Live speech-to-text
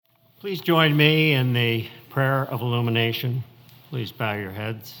Please join me in the prayer of illumination. Please bow your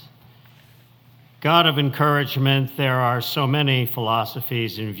heads. God of encouragement, there are so many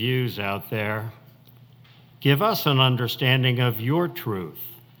philosophies and views out there. Give us an understanding of your truth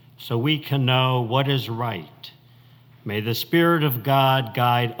so we can know what is right. May the Spirit of God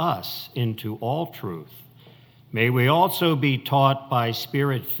guide us into all truth. May we also be taught by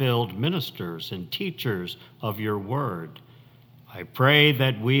Spirit-filled ministers and teachers of your word. I pray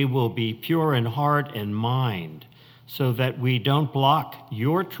that we will be pure in heart and mind so that we don't block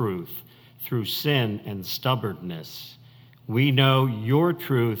your truth through sin and stubbornness. We know your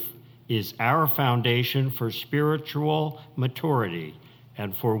truth is our foundation for spiritual maturity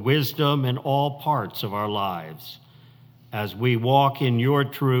and for wisdom in all parts of our lives. As we walk in your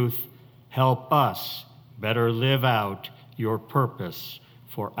truth, help us better live out your purpose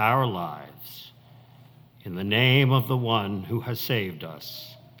for our lives. In the name of the one who has saved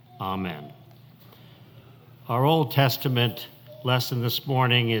us, amen. Our Old Testament lesson this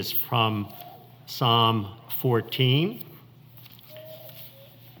morning is from Psalm 14.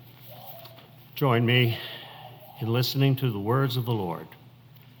 Join me in listening to the words of the Lord.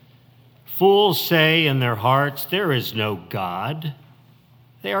 Fools say in their hearts, "There is no God."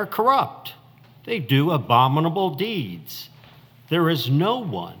 They are corrupt. They do abominable deeds. There is no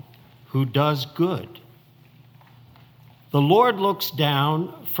one who does good. The Lord looks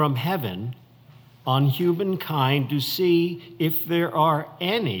down from heaven on humankind to see if there are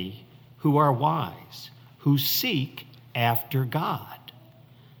any who are wise, who seek after God.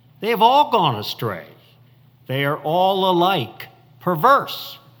 They have all gone astray. They are all alike,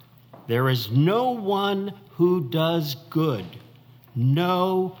 perverse. There is no one who does good.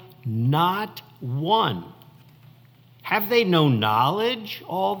 No, not one. Have they no knowledge,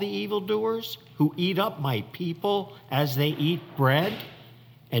 all the evildoers, who eat up my people as they eat bread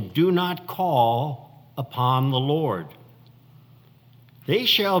and do not call upon the Lord? They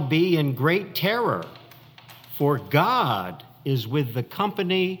shall be in great terror, for God is with the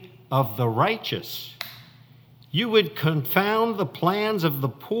company of the righteous. You would confound the plans of the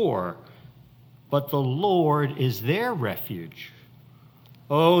poor, but the Lord is their refuge.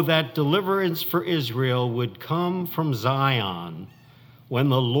 Oh, that deliverance for Israel would come from Zion when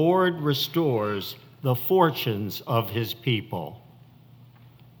the Lord restores the fortunes of his people.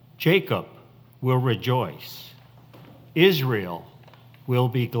 Jacob will rejoice. Israel will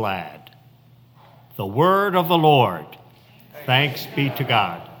be glad. The word of the Lord. Thanks be to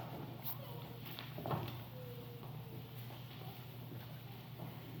God.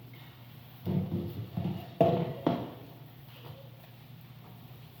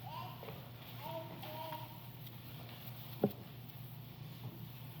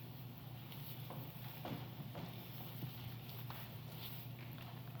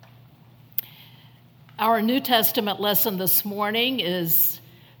 Our New Testament lesson this morning is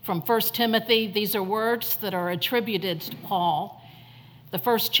from 1 Timothy. These are words that are attributed to Paul, the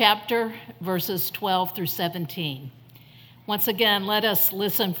first chapter, verses 12 through 17. Once again, let us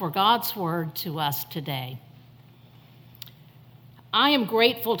listen for God's word to us today. I am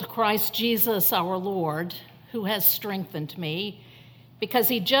grateful to Christ Jesus our Lord, who has strengthened me, because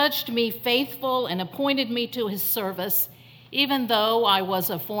he judged me faithful and appointed me to his service, even though I was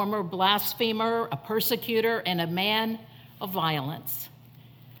a former blasphemer, a persecutor, and a man of violence.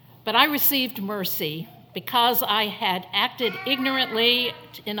 But I received mercy because I had acted ignorantly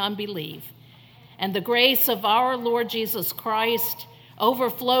in unbelief, and the grace of our Lord Jesus Christ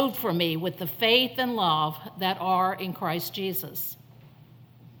overflowed for me with the faith and love that are in Christ Jesus.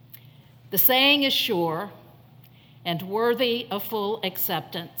 The saying is sure and worthy of full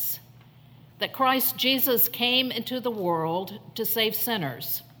acceptance, that Christ Jesus came into the world to save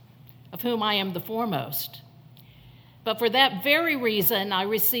sinners, of whom I am the foremost. But for that very reason I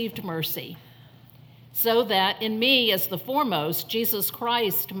received mercy, so that in me as the foremost, Jesus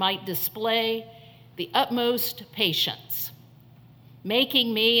Christ might display the utmost patience,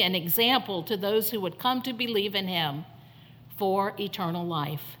 making me an example to those who would come to believe in him for eternal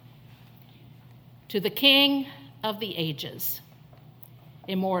life. To the King of the ages,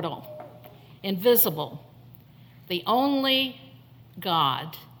 immortal, invisible, the only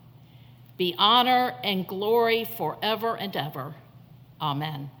God, be honor and glory forever and ever.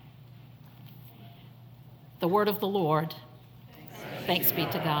 Amen. The word of the Lord. Thanks be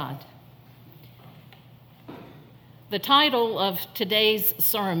to God. The title of today's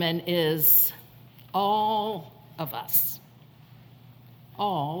sermon is All of Us.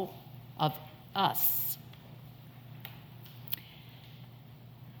 All of us.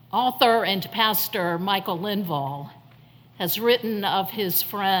 Author and pastor Michael Linvall has written of his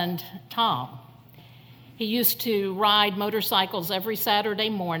friend Tom. He used to ride motorcycles every Saturday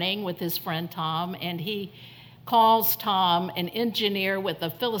morning with his friend Tom, and he calls Tom an engineer with a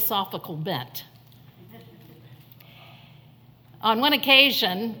philosophical bent. On one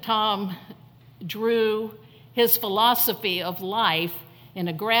occasion, Tom drew his philosophy of life in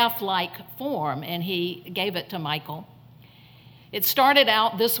a graph-like form, and he gave it to Michael. It started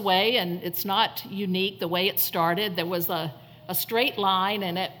out this way, and it's not unique the way it started. There was a straight line,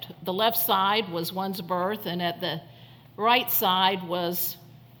 and at the left side was one's birth, and at the right side was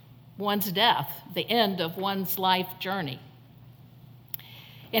one's death, the end of one's life journey.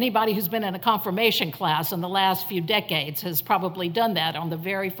 Anybody who's been in a confirmation class in the last few decades has probably done that on the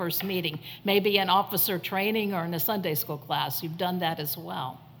very first meeting, maybe in officer training or in a Sunday school class. You've done that as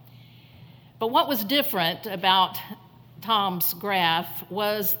well. But what was different about Tom's graph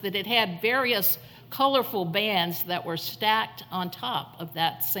was that it had various colorful bands that were stacked on top of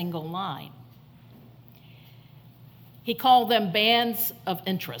that single line. He called them bands of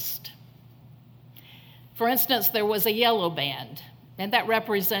interest. For instance, there was a yellow band, and that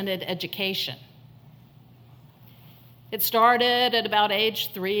represented education. It started at about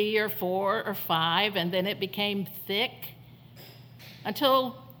age 3 or 4 or 5, and then it became thick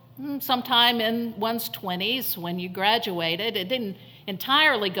until sometime in one's 20s when you graduated. It didn't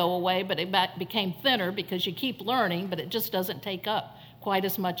entirely go away, but it became thinner because you keep learning, but it just doesn't take up quite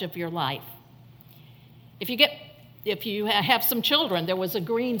as much of your life. If you have some children, there was a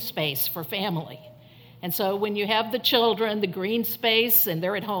green space for family. And so when you have the children, the green space, and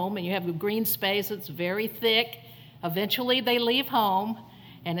they're at home, and you have a green space that's very thick, eventually they leave home,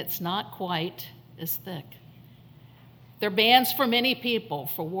 and it's not quite as thick. There are bands for many people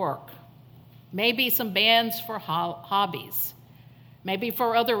for work, maybe some bands for hobbies, maybe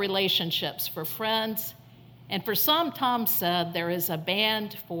for other relationships, for friends, and for some, Tom said, there is a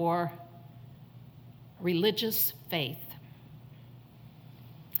band for religious faith.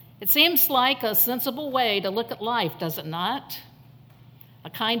 It seems like a sensible way to look at life, does it not?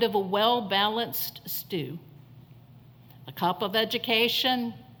 A kind of a well-balanced stew. A cup of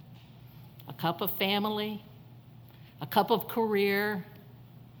education, a cup of family, a cup of career,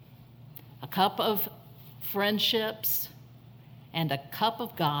 a cup of friendships, and a cup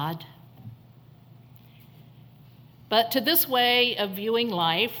of God. But to this way of viewing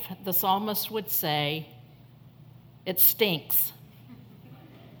life, the psalmist would say, it stinks.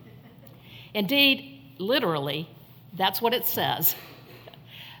 Indeed, literally, that's what it says.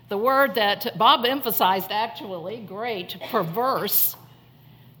 The word that Bob emphasized, actually, great, perverse,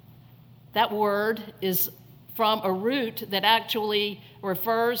 that word is from a root that actually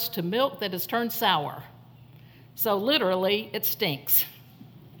refers to milk that has turned sour. So literally, it stinks.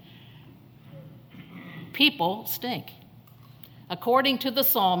 People stink. According to the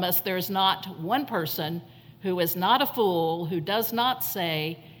psalmist, there is not one person who is not a fool, who does not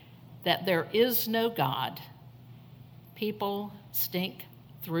say that there is no God. People stink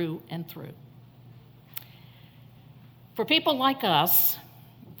through and through. For people like us,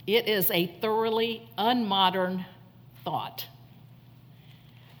 it is a thoroughly unmodern thought.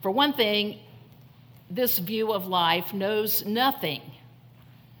 For one thing, this view of life knows nothing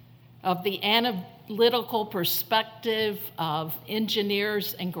of the analytical perspective of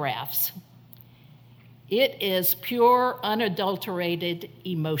engineers and graphs. It is pure, unadulterated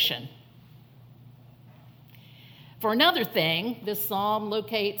emotion. For another thing, this psalm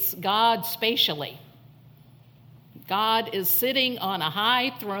locates God spatially. God is sitting on a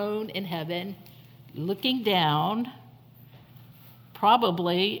high throne in heaven, looking down,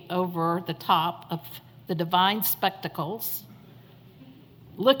 probably over the top of the divine spectacles,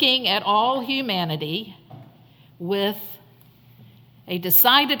 looking at all humanity with a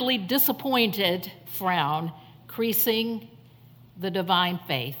decidedly disappointed frown creasing the divine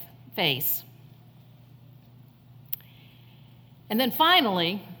face. And then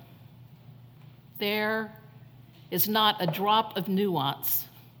finally, there is not a drop of nuance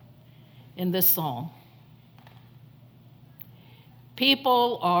in this psalm.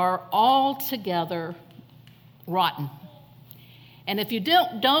 People are altogether rotten. And if you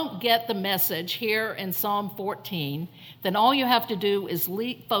don't get the message here in Psalm 14, then all you have to do is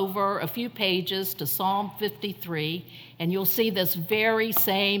leap over a few pages to Psalm 53, and you'll see this very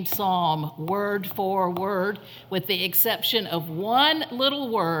same psalm, word for word, with the exception of one little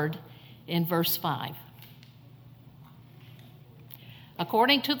word in verse 5.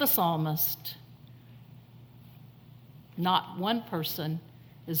 According to the psalmist, not one person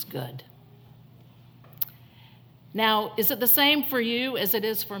is good. Now, is it the same for you as it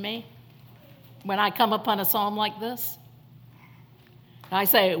is for me when I come upon a psalm like this? I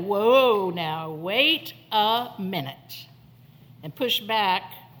say, whoa, now wait a minute, and push back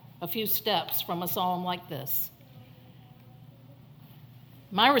a few steps from a psalm like this.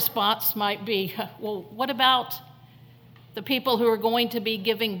 My response might be, well, what about the people who are going to be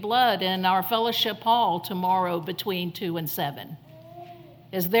giving blood in our fellowship hall tomorrow between 2 and 7?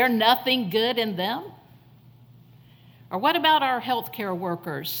 Is there nothing good in them? Or what about our healthcare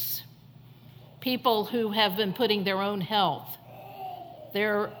workers, people who have been putting their own health,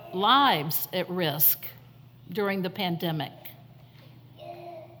 their lives at risk during the pandemic?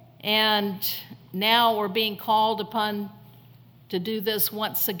 And now we're being called upon to do this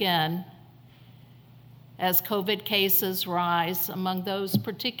once again as COVID cases rise among those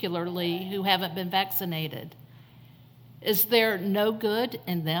particularly who haven't been vaccinated. Is there no good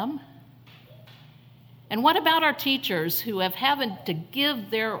in them? And what about our teachers who have had to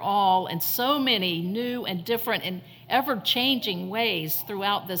give their all in so many new and different and ever-changing ways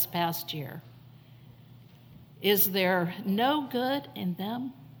throughout this past year? Is there no good in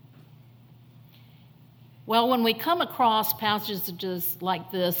them? Well, when we come across passages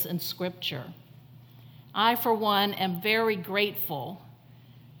like this in Scripture, I, for one, am very grateful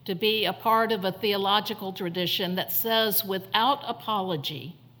to be a part of a theological tradition that says without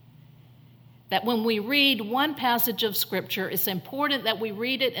apology that when we read one passage of Scripture, it's important that we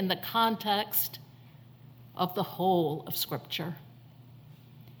read it in the context of the whole of Scripture.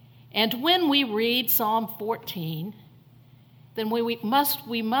 And when we read Psalm 14, then we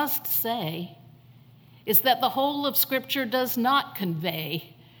must say is that the whole of Scripture does not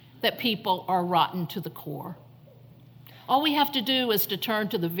convey that people are rotten to the core. All we have to do is to turn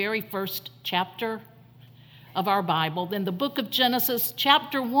to the very first chapter of our Bible. Then the book of Genesis,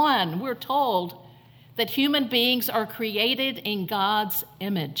 chapter 1, we're told that human beings are created in God's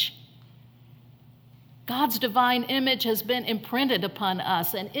image. God's divine image has been imprinted upon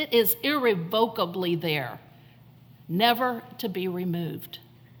us, and it is irrevocably there, never to be removed.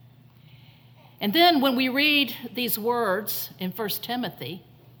 And then when we read these words in 1 Timothy,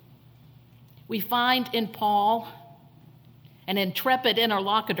 we find in Paul an intrepid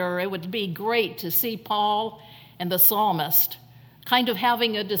interlocutor. It would be great to see Paul and the psalmist kind of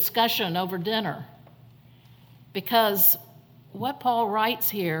having a discussion over dinner, because what Paul writes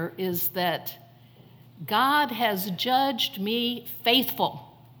here is that God has judged me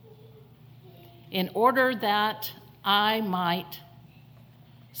faithful in order that I might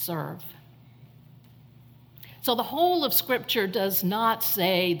serve. So the whole of Scripture does not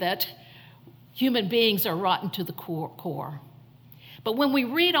say that human beings are rotten to the core. But when we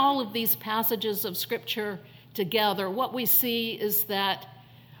read all of these passages of Scripture together, what we see is that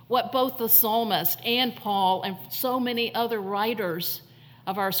what both the psalmist and Paul and so many other writers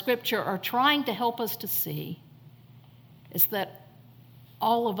of our Scripture are trying to help us to see is that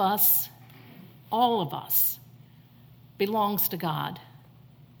all of us belongs to God.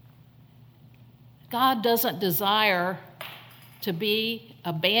 God doesn't desire to be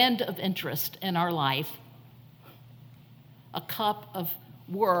a band of interest in our life, a cup of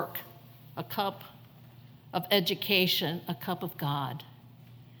work, a cup of education, a cup of God.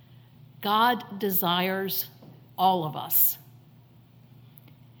 God desires all of us.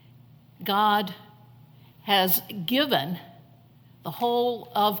 God has given the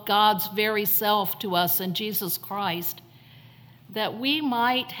whole of God's very self to us in Jesus Christ, that we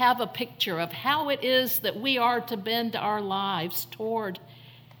might have a picture of how it is that we are to bend our lives toward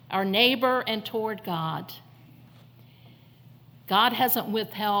our neighbor and toward God. God hasn't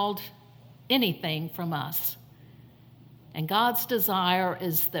withheld anything from us. And God's desire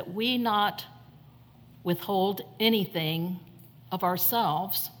is that we not withhold anything of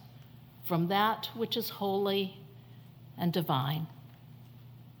ourselves from that which is holy and divine.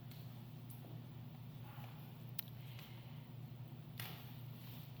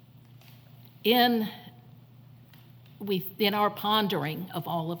 In our pondering of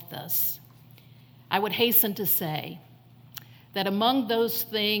all of this, I would hasten to say that among those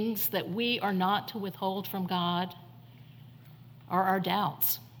things that we are not to withhold from God are our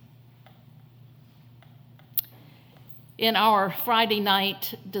doubts. In our Friday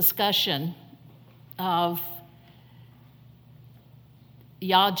night discussion of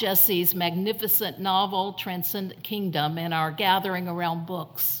Yaa Gyasi's magnificent novel, Transcendent Kingdom, in our gathering around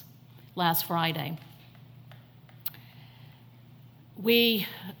books last Friday, we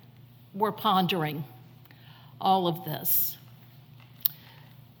were pondering all of this.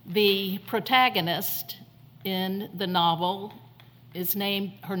 The protagonist in the novel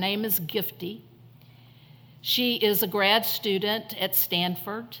her name is Gifty. She is a grad student at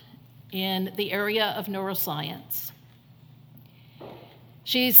Stanford in the area of neuroscience.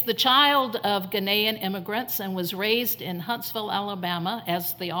 She's the child of Ghanaian immigrants and was raised in Huntsville, Alabama,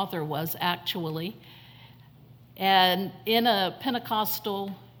 as the author was actually, and in a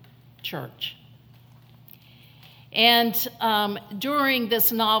Pentecostal church. And during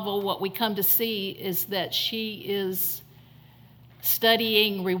this novel, what we come to see is that she is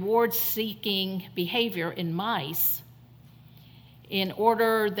studying reward-seeking behavior in mice in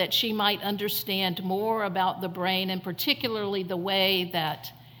order that she might understand more about the brain, and particularly the way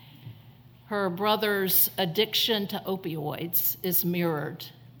that her brother's addiction to opioids is mirrored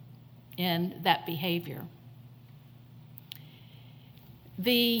in that behavior.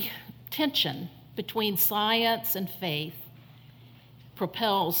 The tension between science and faith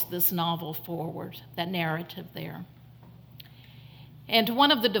propels this novel forward, that narrative there. And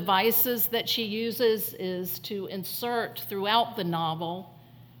one of the devices that she uses is to insert throughout the novel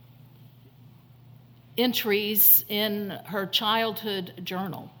entries in her childhood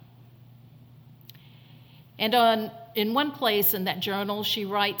journal. And in one place in that journal, she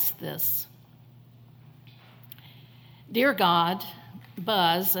writes this: "Dear God,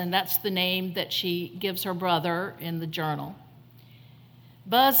 Buzz," and that's the name that she gives her brother in the journal,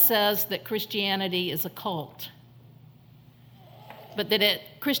 "Buzz says that Christianity is a cult, but that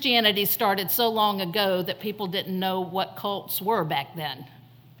Christianity started so long ago that people didn't know what cults were back then.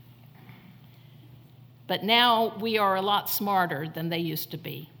 But now we are a lot smarter than they used to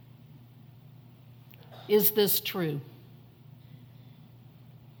be. Is this true?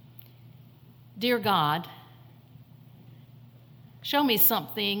 Dear God, show me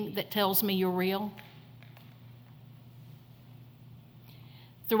something that tells me you're real."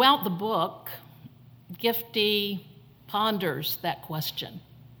 Throughout the book, Gifty ponders that question.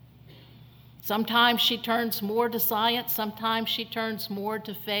 Sometimes she turns more to science, sometimes she turns more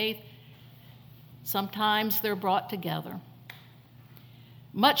to faith, sometimes they're brought together.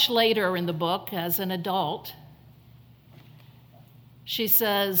 Much later in the book, as an adult, she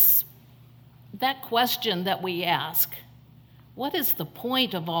says, that question that we ask, what is the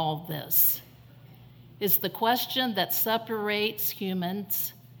point of all this, is the question that separates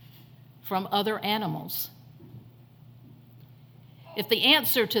humans from other animals. If the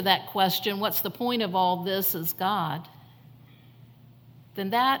answer to that question, what's the point of all this, is God, then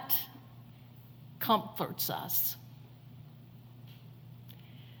that comforts us.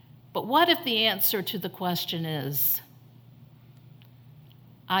 But what if the answer to the question is,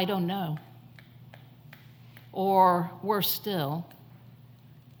 I don't know, or worse still,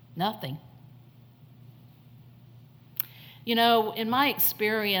 nothing? You know, in my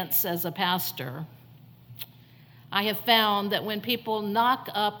experience as a pastor, I have found that when people knock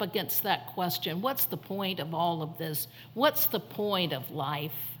up against that question, what's the point of all of this? What's the point of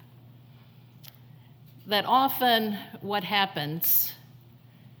life? That often what happens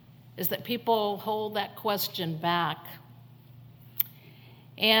is that people hold that question back,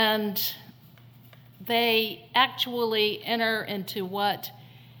 and they actually enter into what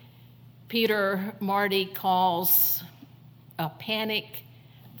Peter Marty calls a panic,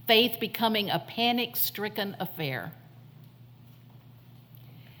 faith becoming a panic-stricken affair.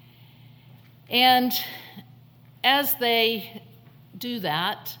 And as they do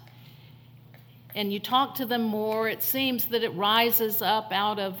that, and you talk to them more, it seems that it rises up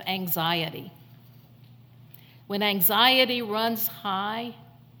out of anxiety. When anxiety runs high,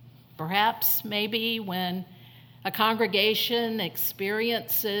 perhaps maybe when a congregation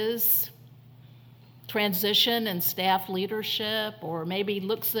experiences transition in staff leadership, or maybe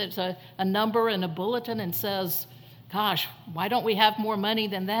looks at a number in a bulletin and says, gosh, why don't we have more money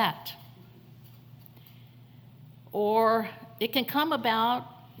than that? Or it can come about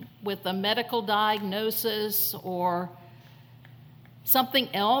with a medical diagnosis or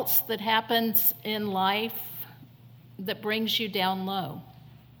something else that happens in life that brings you down low.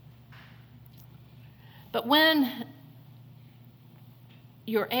 But when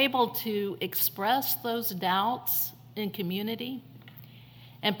you're able to express those doubts in community,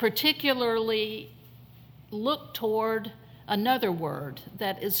 and particularly look toward another word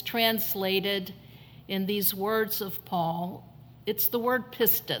that is translated in these words of Paul, it's the word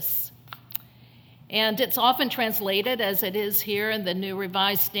pistis. And it's often translated, as it is here in the New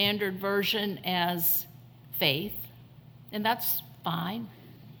Revised Standard Version, as faith, and that's fine.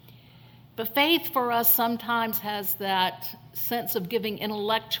 But faith for us sometimes has that sense of giving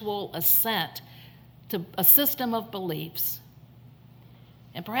intellectual assent to a system of beliefs.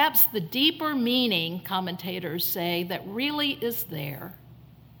 And perhaps the deeper meaning, commentators say, that really is there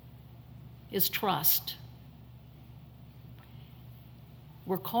is trust.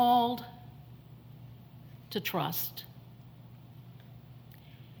 We're called to trust.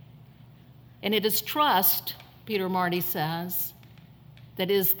 And it is trust, Peter Marty says, that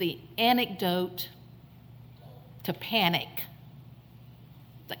is the antidote to panic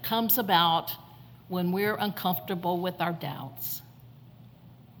that comes about when we're uncomfortable with our doubts.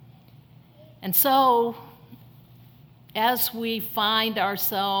 And so, as we find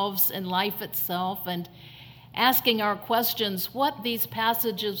ourselves in life itself and asking our questions, what these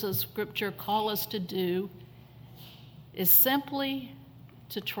passages of Scripture call us to do is simply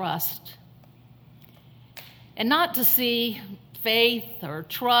to trust. And not to see faith or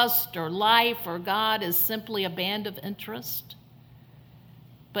trust or life or God as simply a band of interest,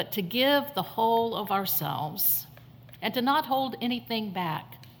 but to give the whole of ourselves and to not hold anything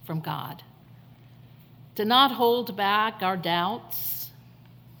back from God. To not hold back our doubts,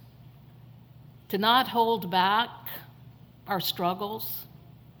 to not hold back our struggles,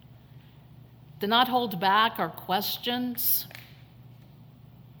 to not hold back our questions,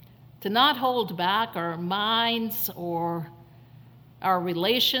 to not hold back our minds or our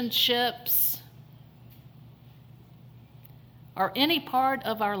relationships, or any part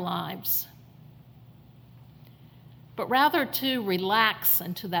of our lives, but rather to relax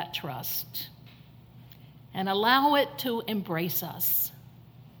into that trust and allow it to embrace us.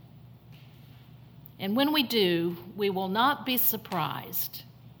 And when we do, we will not be surprised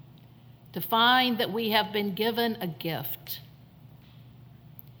to find that we have been given a gift,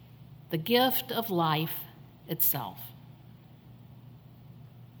 the gift of life itself.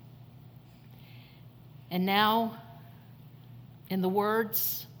 And now, in the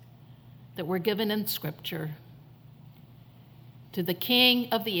words that were given in Scripture, to the King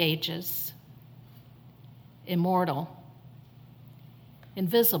of the ages, immortal,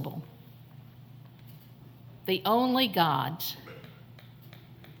 invisible, the only God,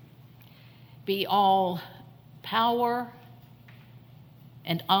 be all power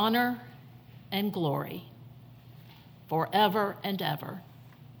and honor and glory forever and ever.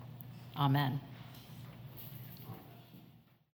 Amen.